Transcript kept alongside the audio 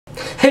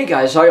Hey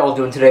guys, how y'all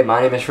doing today?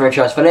 My name is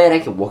Franchise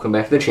Fanatic and welcome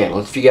back to the channel.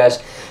 It's for you guys.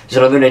 There's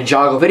another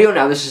Ninjago video.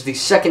 Now this is the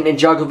second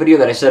Ninjago video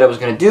that I said I was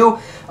going to do.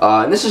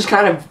 And this is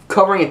kind of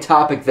covering a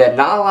topic that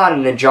not a lot of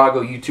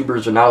Ninjago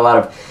YouTubers or not a lot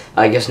of,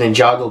 I guess,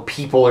 Ninjago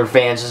people or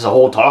fans as a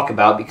whole talk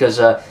about, because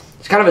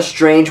it's kind of a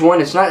strange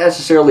one. It's not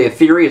necessarily a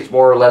theory. It's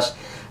more or less,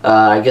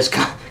 I guess,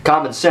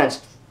 common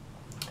sense.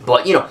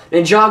 But, you know,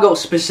 Ninjago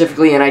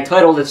specifically, and I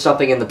titled it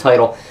something in the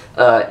title,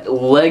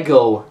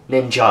 Lego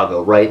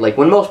Ninjago, right? Like,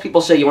 when most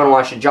people say you want to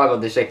watch Ninjago,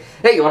 they say,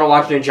 hey, you want to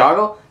watch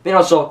Ninjago? They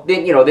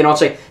don't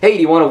say, hey,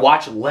 do you want to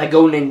watch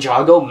Lego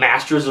Ninjago,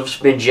 Masters of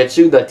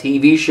Spinjitzu, the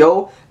TV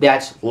show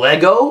that's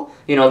Lego?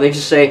 You know, they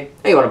just say,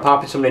 hey, you want to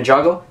pop in some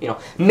Ninjago? You know,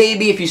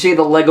 maybe if you say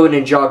the Lego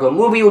Ninjago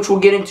movie, which we'll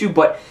get into,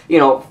 but, you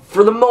know,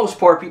 for the most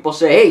part, people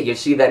say, hey, you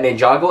see that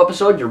Ninjago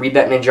episode, you read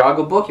that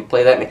Ninjago book, you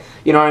play that,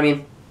 you know what I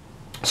mean?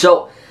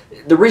 So,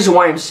 the reason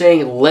why I'm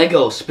saying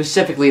Lego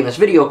specifically in this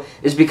video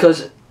is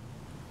because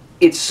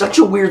it's such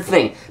a weird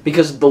thing.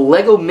 Because the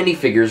Lego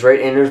minifigures,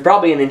 right, and there's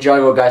probably a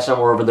Ninjago guy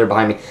somewhere over there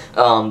behind me.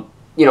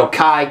 You know,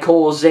 Kai,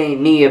 Cole,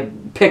 Zane, Nia,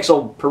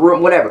 Pixel,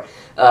 Peru, whatever.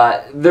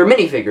 They're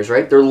minifigures,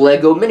 right? They're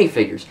Lego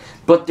minifigures.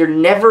 But they're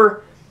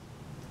never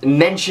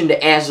mentioned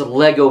as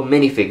Lego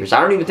minifigures.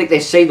 I don't even think they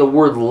say the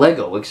word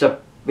Lego,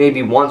 except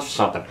maybe once or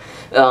something.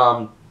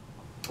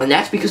 And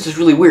that's because it's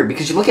really weird,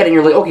 because you look at it and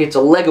you're like, okay, it's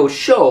a Lego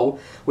show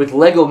with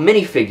Lego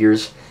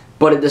minifigures,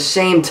 but at the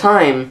same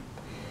time,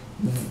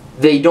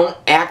 they don't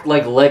act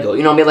like Lego.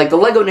 You know what I mean? Like the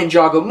Lego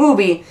Ninjago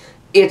movie,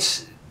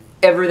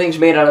 everything's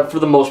made out of, for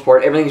the most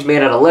part, everything's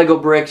made out of Lego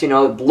bricks. You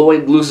know,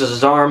 Lloyd loses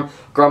his arm,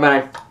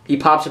 Grumman, he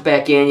pops it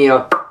back in, you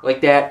know,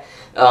 like that.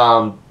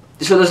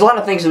 So there's a lot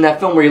of things in that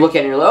film where you look at it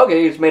and you're like,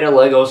 okay, it's made of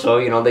Lego, so,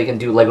 you know, they can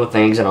do Lego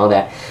things and all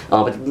that.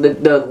 But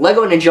the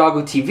Lego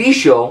Ninjago TV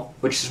show,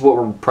 which is what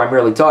we're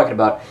primarily talking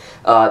about,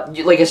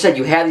 like I said,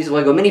 you have these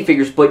Lego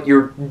minifigures, but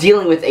you're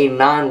dealing with a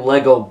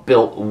non-Lego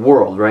built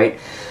world, right?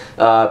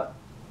 I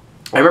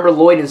remember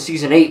Lloyd in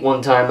Season 8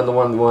 one time, in the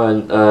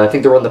one I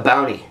think they were on the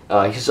bounty.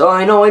 He says, oh,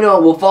 I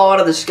know, we'll fall out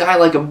of the sky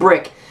like a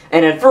brick.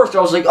 And at first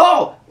I was like,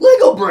 oh,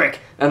 Lego brick!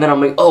 And then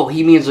I'm like, oh,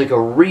 he means like a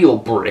real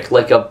brick,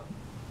 like a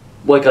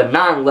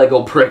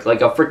non-Lego brick,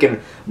 like a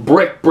freaking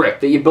brick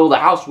that you build a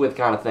house with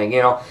kind of thing,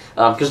 you know,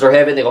 because they're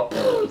heavy, they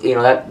go, you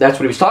know, that's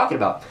what he was talking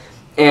about.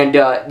 And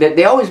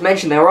they always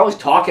mention, they were always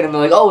talking, and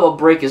they're like, oh, he'll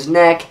break his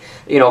neck,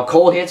 you know,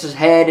 Cole hits his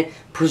head,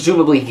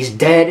 presumably he's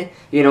dead,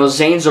 you know,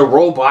 Zane's a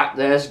robot,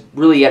 that has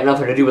really had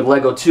nothing to do with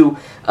Lego too.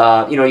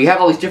 You know, you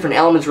have all these different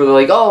elements where they're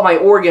like, oh, my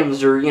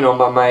organs, or, you know,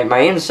 my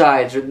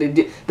insides, or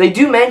they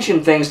do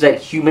mention things that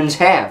humans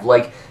have,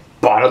 like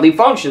bodily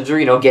functions, or,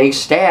 you know, getting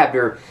stabbed,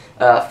 or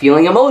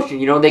feeling emotion.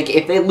 You know,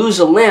 if they lose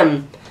a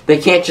limb, they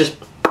can't just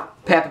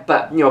pop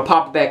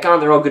it back on.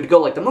 They're all good to go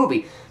like the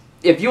movie.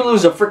 If you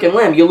lose a freaking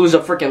limb, you lose a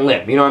freaking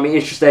limb. You know what I mean?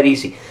 It's just that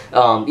easy.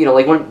 You know,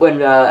 like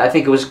when I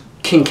think it was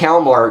King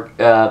Kalmar,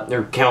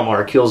 or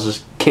Kalmar kills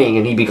his king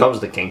and he becomes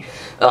the king.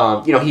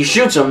 You know, he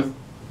shoots him.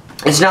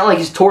 It's not like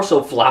his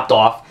torso flopped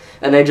off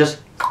and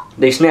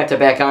they snapped it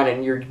back on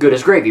and you're good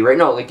as gravy, right?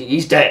 No, like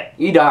he's dead.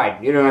 He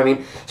died. You know what I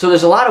mean? So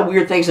there's a lot of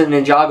weird things in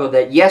Ninjago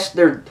that, yes,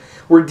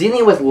 we're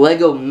dealing with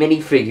Lego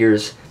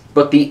minifigures,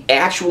 but the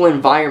actual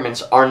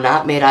environments are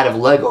not made out of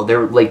Lego.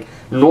 They're like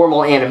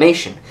normal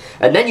animation.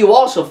 And then you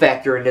also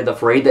factor into the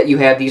fray that you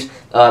have these, you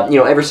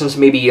know, ever since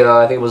maybe,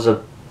 I think it was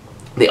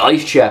the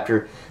Ice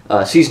chapter,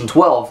 Season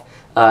 12,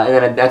 and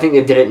then I think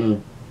they did it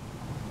in,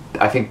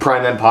 I think,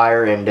 Prime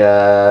Empire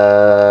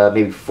and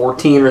maybe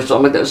 14 or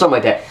something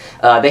like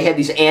that. They had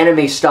these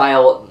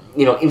anime-style,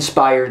 you know,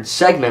 inspired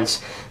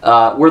segments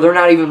where they're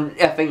not even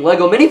effing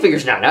Lego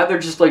minifigures now. Now they're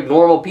just like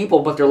normal people,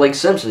 but they're like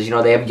Simpsons. You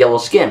know, they have yellow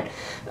skin.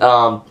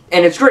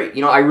 And it's great.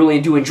 You know, I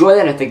really do enjoy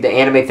that. I think the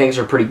anime things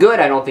are pretty good.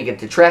 I don't think it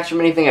detracts from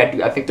anything.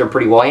 I think they're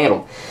pretty well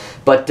handled.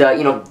 But,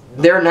 you know,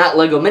 they're not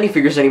Lego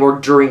minifigures anymore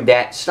during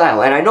that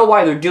style. And I know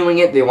why they're doing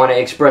it. They want to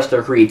express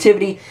their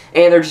creativity,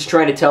 and they're just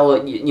trying to tell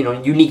a, you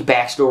know, unique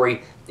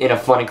backstory in a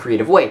fun and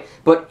creative way.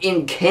 But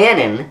in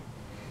canon,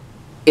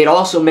 it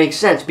also makes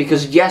sense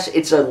because, yes,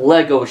 it's a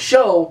Lego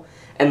show,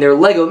 and they're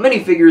Lego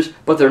minifigures,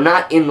 but they're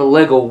not in the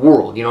Lego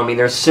world. You know what I mean?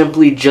 They're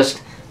simply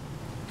just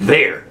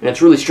there, and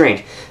it's really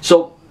strange.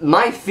 So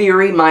my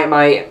theory,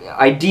 my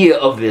idea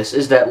of this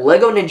is that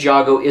Lego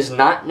Ninjago is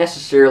not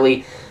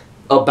necessarily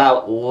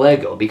about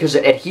Lego, because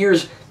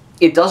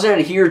it doesn't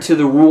adhere to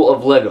the rule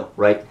of Lego,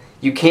 right?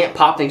 You can't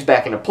pop things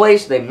back into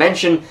place. They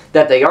mention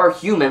that they are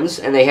humans,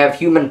 and they have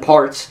human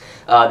parts.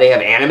 They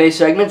have anime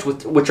segments,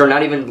 which are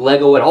not even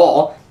Lego at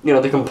all. You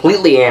know, they're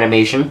completely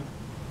animation.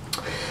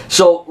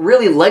 So,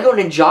 really, Lego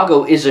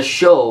Ninjago is a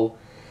show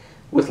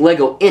with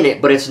Lego in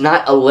it, but it's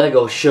not a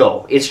Lego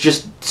show. It's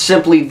just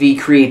simply the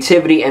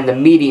creativity and the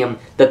medium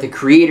that the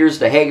creators,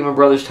 the Hageman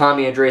brothers,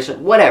 Tommy Andreessen,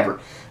 whatever,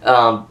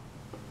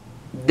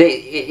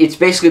 it's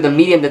basically the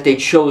medium that they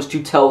chose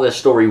to tell this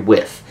story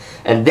with.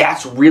 And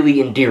that's really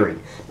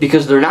endearing,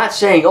 because they're not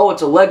saying, oh,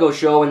 it's a Lego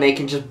show and they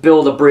can just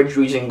build a bridge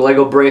using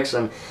Lego bricks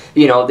and,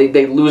 you know,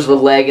 they lose the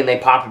leg and they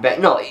pop it back.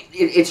 No,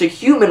 it's a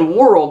human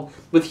world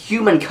with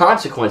human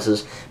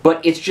consequences,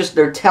 but it's just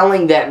they're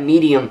telling that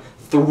medium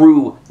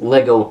through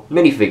Lego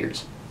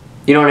minifigures.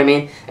 You know what I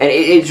mean? And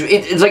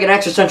it's like an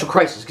existential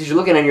crisis, because you're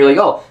looking and you're like,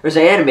 oh, there's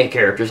anime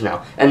characters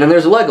now, and then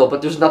there's Lego,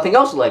 but there's nothing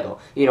else Lego.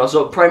 You know,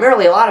 so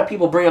primarily a lot of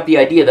people bring up the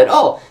idea that,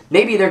 oh,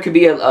 maybe there could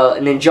be a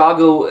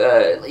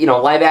Ninjago, you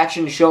know,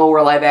 live-action show or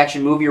a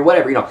live-action movie or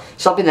whatever, you know,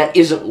 something that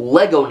isn't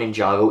Lego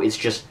Ninjago, it's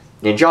just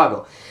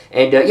Ninjago.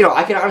 And, you know,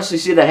 I can honestly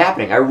see that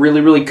happening. I really,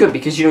 really could,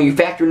 because, you know, you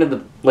factor into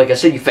the, like I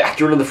said, you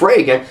factor into the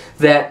fray again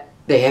that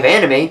they have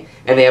anime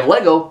and they have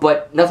Lego,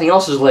 but nothing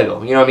else is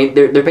Lego. You know what I mean?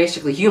 They're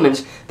basically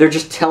humans. They're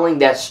just telling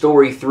that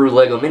story through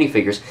Lego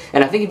minifigures.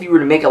 And I think if you were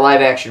to make a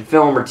live-action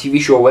film or TV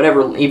show or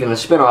whatever, even a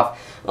spin-off,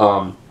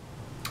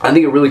 I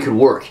think it really could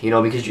work, you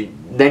know, because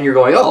then you're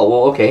going, oh,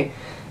 well, okay,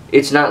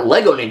 it's not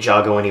Lego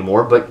Ninjago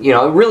anymore, but, you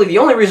know, really the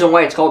only reason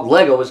why it's called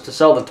Lego is to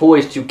sell the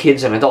toys to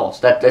kids and adults.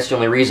 That's the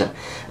only reason.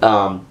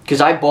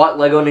 Because I bought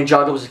Lego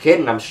Ninjago as a kid,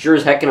 and I'm sure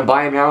as heck going to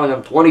buy them now when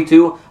I'm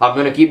 22. I'm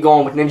going to keep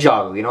going with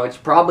Ninjago. You know, it's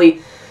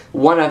probably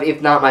one of,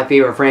 if not my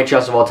favorite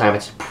franchise of all time.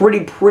 It's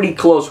pretty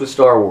close with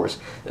Star Wars.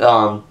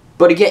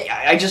 But again,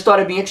 I just thought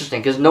it'd be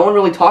interesting, because no one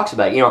really talks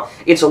about it. You know,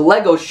 it's a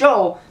Lego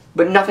show,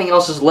 but nothing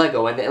else is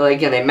Lego. And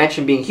again, they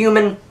mentioned being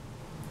human.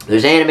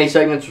 There's anime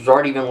segments which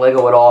aren't even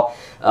Lego at all.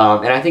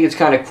 And I think it's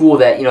kind of cool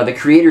that, you know, the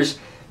creators,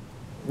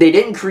 they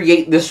didn't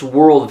create this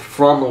world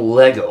from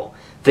Lego.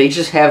 They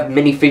just have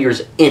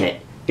minifigures in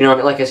it. You know what I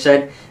mean? Like I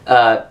said,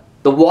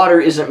 the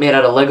water isn't made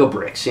out of Lego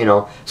bricks, you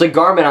know. It's like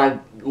Garmin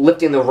on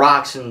lifting the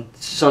rocks in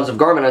Sons of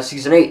Garmin on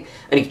Season 8,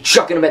 and he's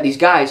chucking them at these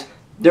guys.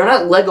 They're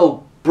not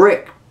Lego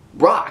brick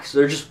rocks.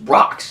 They're just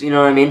rocks, you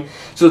know what I mean?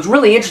 So it's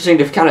really interesting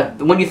to kind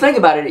of, when you think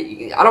about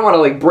it, I don't want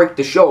to, like, break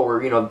the show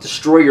or, you know,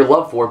 destroy your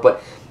love for it,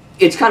 but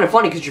it's kind of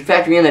funny because you're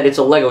factoring in that it's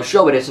a Lego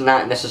show, but it's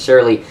not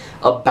necessarily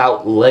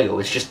about Lego.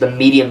 It's just the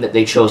medium that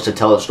they chose to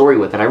tell a story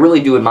with, and I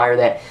really do admire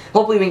that.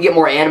 Hopefully we can get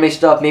more anime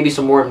stuff, maybe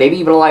some more, maybe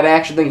even a live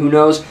action thing, who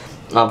knows?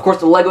 Of course,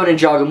 the Lego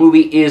Ninjago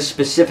movie is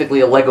specifically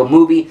a Lego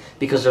movie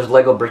because there's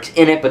Lego bricks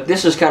in it, but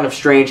this is kind of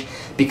strange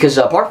because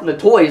apart from the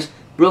toys,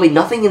 really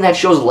nothing in that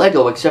show is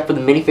Lego except for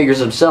the minifigures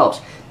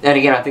themselves. And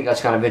again, I think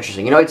that's kind of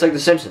interesting. You know, it's like The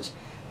Simpsons.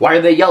 Why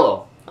are they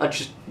yellow?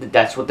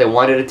 That's what they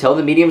wanted to tell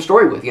the medium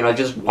story with. You know,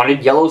 just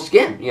wanted yellow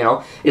skin. You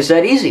know, it's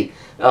that easy.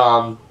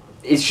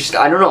 It's just,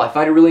 I don't know, I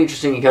find it really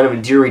interesting and kind of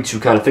endearing to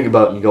kind of think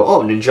about and go,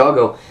 oh,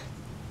 Ninjago,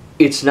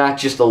 it's not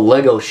just a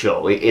Lego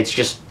show. It's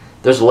just,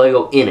 there's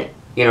Lego in it.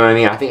 You know what I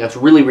mean? I think that's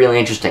really, really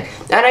interesting.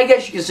 And I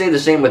guess you could say the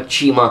same with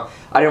Chima.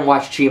 I didn't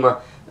watch Chima.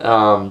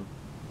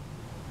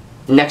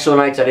 Nexo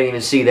Knights, I didn't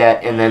even see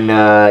that. And then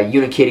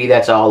Unikitty,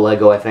 that's all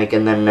Lego, I think.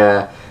 And then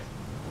the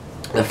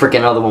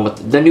freaking other one,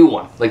 with the new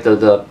one. Like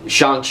the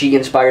Shang-Chi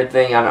inspired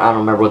thing. I don't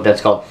remember what that's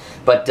called.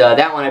 But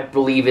that one, I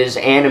believe, is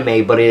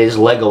anime, but it is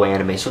Lego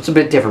anime. So it's a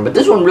bit different. But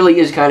this one really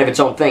is kind of its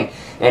own thing.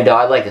 And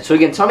I like it. So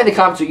again, tell me in the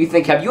comments what you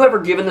think. Have you ever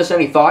given this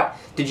any thought?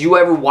 Did you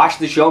ever watch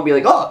the show and be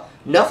like, oh,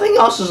 nothing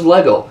else is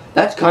Lego?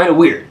 That's kind of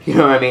weird. You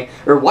know what I mean?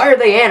 Or why are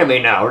they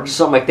anime now? Or just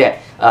something like that.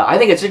 I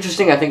think it's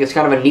interesting. I think it's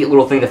kind of a neat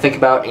little thing to think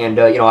about. And,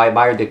 you know, I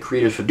admire the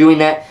creators for doing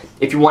that.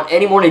 If you want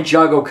any more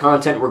Ninjago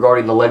content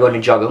regarding the Lego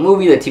Ninjago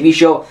movie, the TV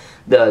show,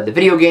 the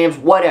video games,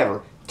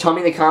 whatever, tell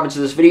me in the comments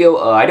of this video.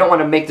 I don't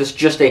want to make this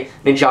just a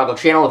Ninjago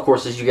channel. Of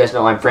course, as you guys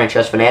know, I'm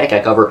franchise fanatic.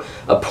 I cover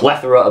a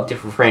plethora of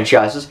different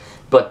franchises.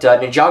 But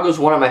Ninjago is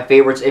one of my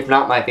favorites, if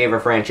not my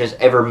favorite franchise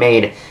ever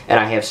made. And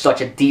I have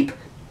such a deep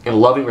and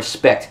loving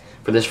respect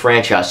for this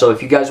franchise. So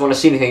if you guys want to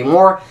see anything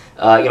more,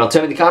 you know,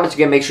 tell me in the comments.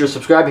 Again, make sure to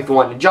subscribe if you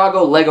want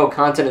Ninjago, Lego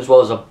content, as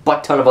well as a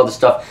butt ton of other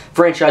stuff.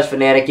 Franchise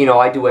fanatic, you know,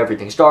 I do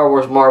everything. Star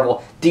Wars,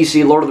 Marvel,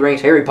 DC, Lord of the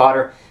Rings, Harry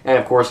Potter, and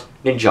of course,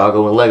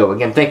 Ninjago and Lego.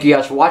 Again, thank you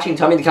guys for watching.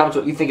 Tell me in the comments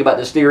what you think about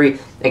this theory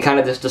and kind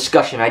of this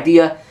discussion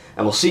idea,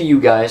 and we'll see you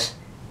guys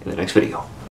in the next video.